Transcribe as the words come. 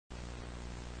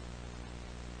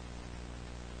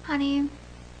Honey,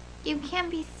 you can't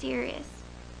be serious.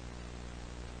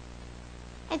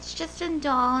 It's just a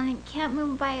doll and it can't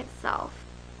move by itself.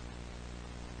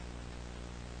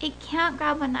 It can't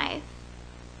grab a knife.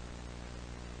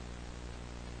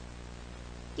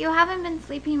 You haven't been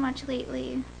sleeping much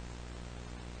lately.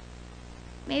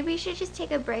 Maybe you should just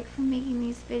take a break from making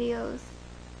these videos.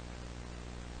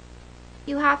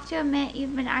 You have to admit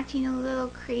you've been acting a little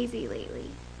crazy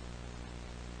lately.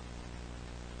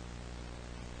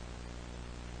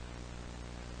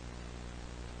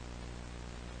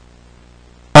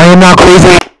 I am not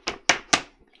crazy.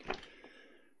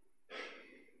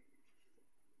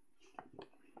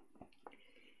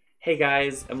 Hey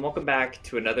guys, and welcome back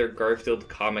to another Garfield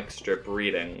comic strip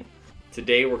reading.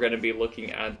 Today we're going to be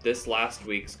looking at this last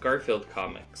week's Garfield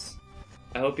comics.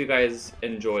 I hope you guys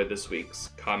enjoy this week's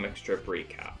comic strip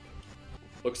recap.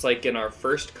 Looks like in our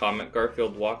first comic,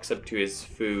 Garfield walks up to his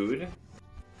food,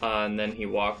 and then he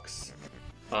walks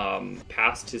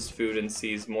past his food and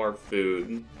sees more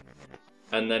food.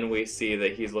 And then we see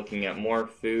that he's looking at more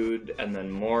food, and then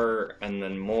more, and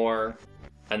then more.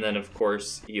 And then of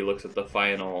course he looks at the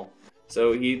final.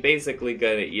 So he's basically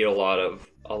gonna eat a lot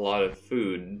of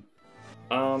food.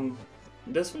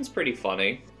 This one's pretty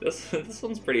funny. This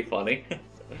one's pretty funny.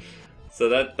 So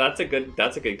that's a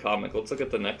good comic. Let's look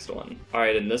at the next one.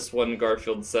 Alright, in this one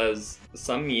Garfield says,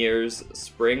 "Some years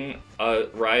spring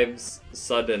arrives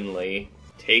suddenly.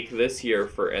 Take this year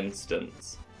for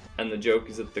instance." And the joke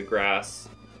is that the grass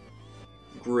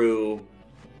grew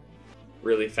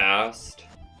really fast.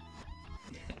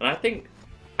 And I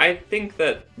think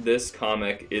that this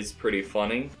comic is pretty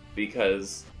funny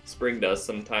because spring does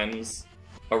sometimes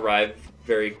arrive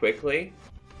very quickly.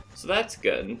 So that's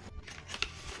good.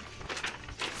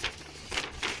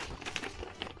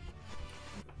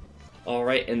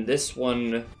 Alright, in this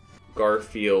one,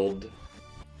 Garfield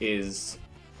is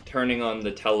turning on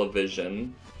the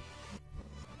television.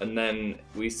 And then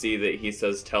we see that he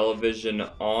says television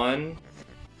on,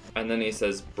 and then he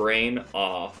says brain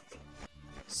off.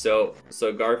 So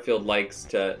Garfield likes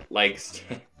to I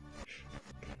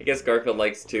guess Garfield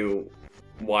likes to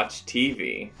watch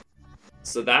TV.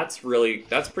 So that's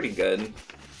pretty good.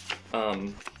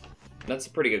 That's a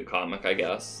pretty good comic, I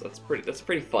guess. That's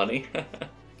pretty funny.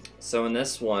 So in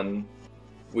this one,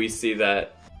 we see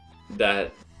that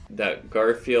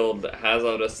Garfield has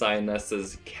out a sign that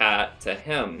says cat to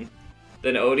him.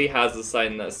 Then Odie has a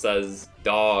sign that says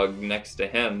dog next to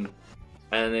him.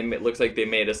 And it looks like they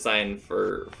made a sign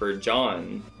for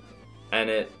John. And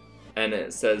it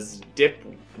says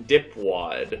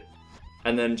dipwad.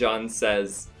 And then John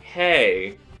says,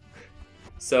 hey.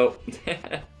 So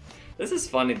this is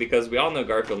funny because we all know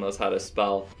Garfield knows how to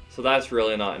spell. So that's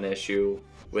really not an issue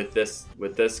with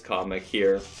this comic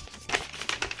here.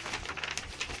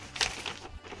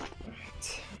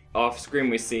 Off screen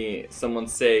we see someone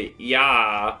say,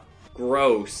 yeah,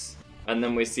 gross. And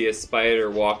then we see a spider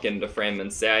walk into frame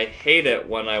and say, I hate it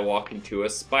when I walk into a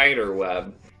spider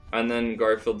web. And then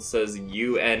Garfield says,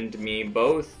 you and me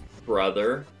both,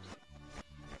 brother.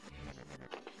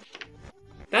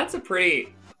 That's a pretty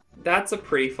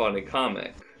funny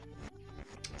comic.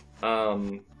 I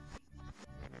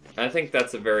think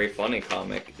that's a very funny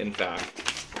comic, in fact.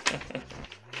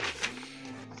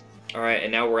 Alright,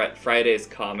 and now we're at Friday's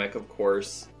comic, of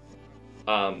course.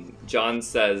 John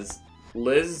says,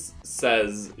 Liz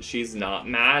says she's not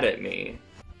mad at me.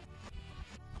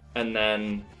 And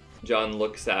then John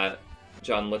looks at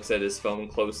his phone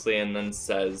closely and then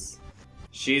says,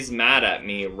 she's mad at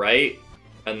me, right?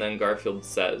 And then Garfield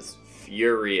says,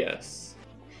 furious.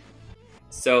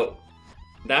 So,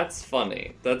 that's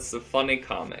funny. That's a funny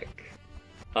comic.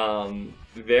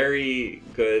 Very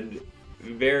good,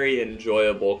 very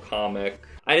enjoyable comic.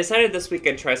 I decided this week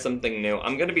I'd try something new.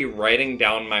 I'm gonna be writing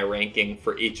down my ranking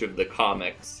for each of the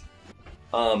comics.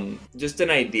 Just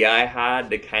an idea I had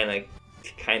to kind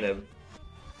of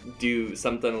do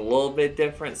something a little bit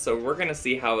different, so we're gonna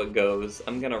see how it goes.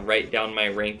 I'm gonna write down my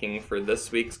ranking for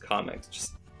this week's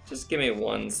comics. Just give me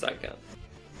 1 second.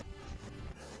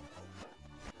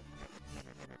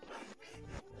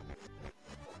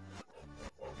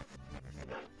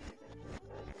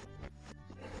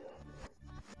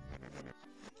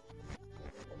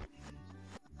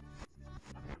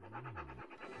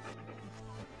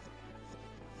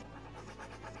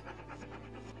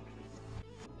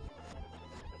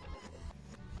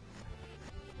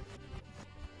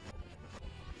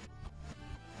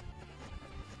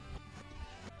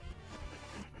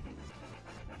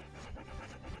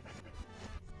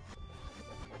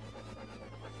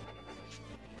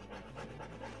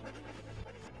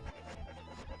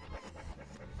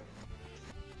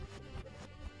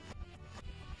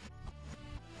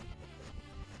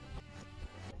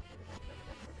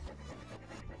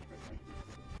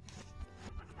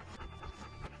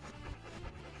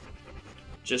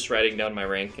 just writing down my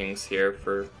rankings here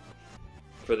for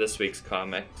this week's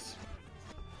comics.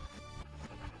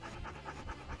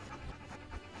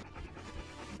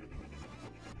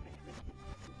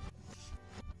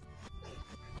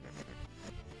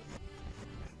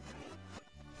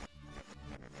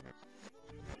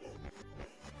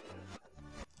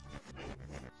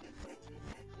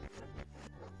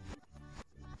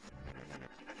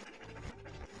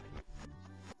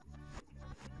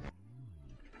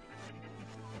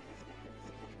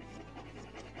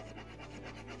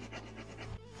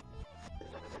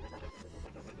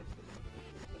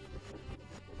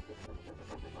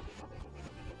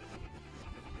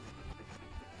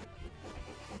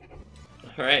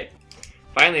 Alright,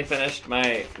 finally finished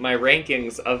my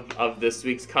rankings of this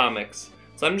week's comics.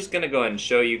 So I'm just gonna go ahead and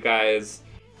show you guys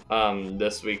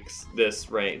this week's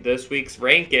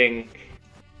ranking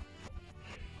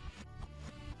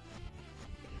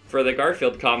for the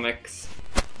Garfield comics.